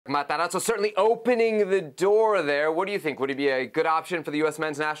Matarazzo certainly opening the door there. What do you think? Would he be a good option for the U.S.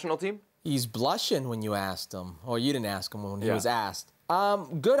 men's national team? He's blushing when you asked him, or you didn't ask him when he was asked.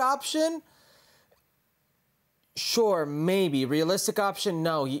 Good option? Sure, maybe. Realistic option?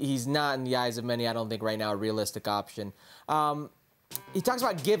 No, he's not in the eyes of many, I don't think, right now, a realistic option. He talks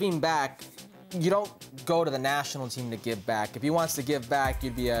about giving back. You don't go to the national team to give back. If he wants to give back,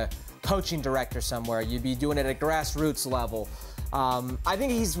 you'd be a coaching director somewhere. You'd be doing it at a grassroots level. I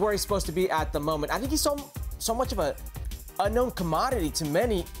think he's where he's supposed to be at the moment. I think he's so much of a unknown commodity to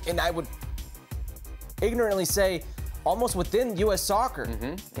many, and I would ignorantly say almost within U.S. soccer.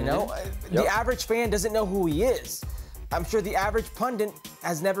 You know, the average fan doesn't know who he is. I'm sure the average pundit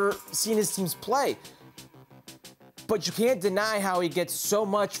has never seen his teams play. But you can't deny how he gets so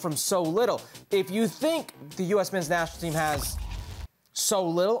much from so little. If you think the U.S. men's national team has so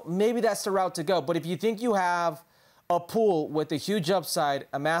little, maybe that's the route to go. But if you think you have a pool with a huge upside,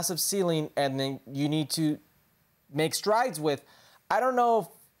 a massive ceiling, and then you need to make strides with, I don't know if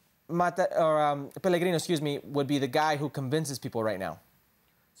Pellegrino, would be the guy who convinces people right now.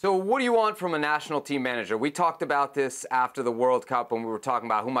 So what do you want from a national team manager? We talked about this after the World Cup when we were talking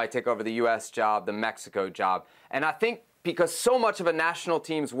about who might take over the U.S. job, the Mexico job. And I think because so much of a national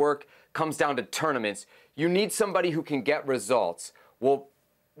team's work comes down to tournaments, you need somebody who can get results. Well,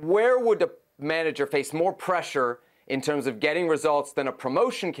 where would the manager face more pressure in terms of getting results than a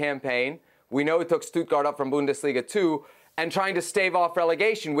promotion campaign? We know he took Stuttgart up from Bundesliga 2, and trying to stave off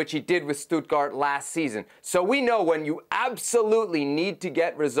relegation, which he did with Stuttgart last season. So we know when you absolutely need to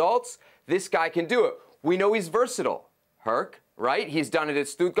get results, this guy can do it. We know he's versatile. Herc, right? He's done it at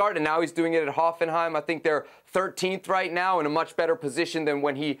Stuttgart, and now he's doing it at Hoffenheim. I think they're 13th right now in a much better position than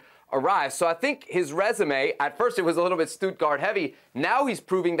when he arrived. So I think his resume, at first it was a little bit Stuttgart heavy. Now he's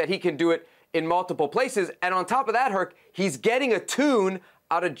proving that he can do it in multiple places. And on top of that, Herc, he's getting a tune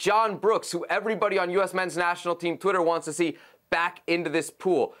out of John Brooks, who everybody on U.S. men's national team Twitter wants to see back into this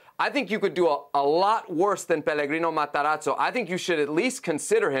pool. I think you could do a lot worse than Pellegrino Matarazzo. I think you should at least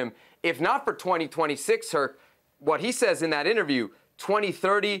consider him, if not for 2026, Herc, what he says in that interview,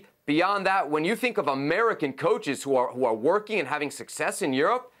 2030, beyond that, when you think of American coaches who are working and having success in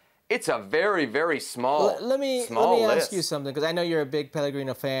Europe, it's a very, very small Let me ask you something, because I know you're a big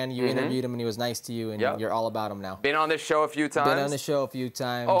Pellegrino fan. You interviewed him, and he was nice to you, and you're all about him now. Been on this show a few times. Been on the show a few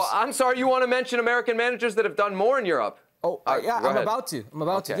times. Oh, I'm sorry. You want to mention American managers that have done more in Europe? Oh, yeah, I'm about to. I'm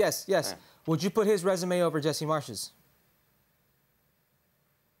about to. Yes, yes. Yeah. Would you put his resume over Jesse Marsch's?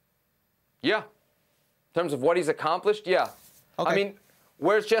 Yeah. In terms of what he's accomplished, yeah. Okay. I mean,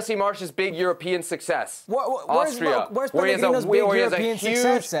 where's Jesse Marsch's big European success? Austria. Where's Pellegrino's big European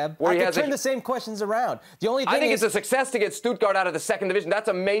success, Seb? I could turn the same questions around. The only thing I think it's a success to get Stuttgart out of the second division. That's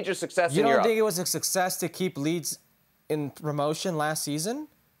a major success in Europe. You don't think it was a success to keep Leeds in promotion last season?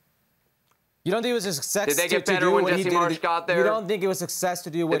 You don't think it was a success to do what he did? Did they get better when Jesse Marsch got there? You don't think it was a success to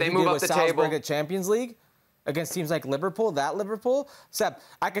do what he did with Salzburg at Champions League? Against teams like Liverpool, Liverpool? Seb,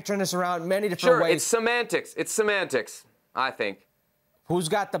 I could turn this around many different ways. Sure, it's semantics. It's semantics, I think. Who's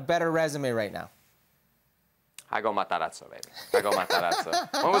got the better resume right now? I go Matarazzo, baby. I go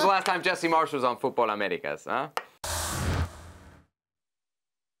Matarazzo. When was the last time Jesse Marsch was on Futbol Americas, huh?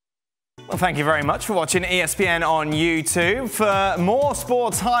 Well, thank you very much for watching ESPN on YouTube. For more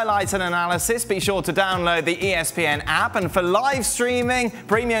sports highlights and analysis, be sure to download the ESPN app. And for live streaming,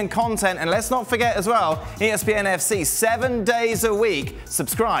 premium content, and let's not forget as well, ESPN FC 7 days a week.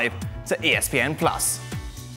 Subscribe to ESPN+.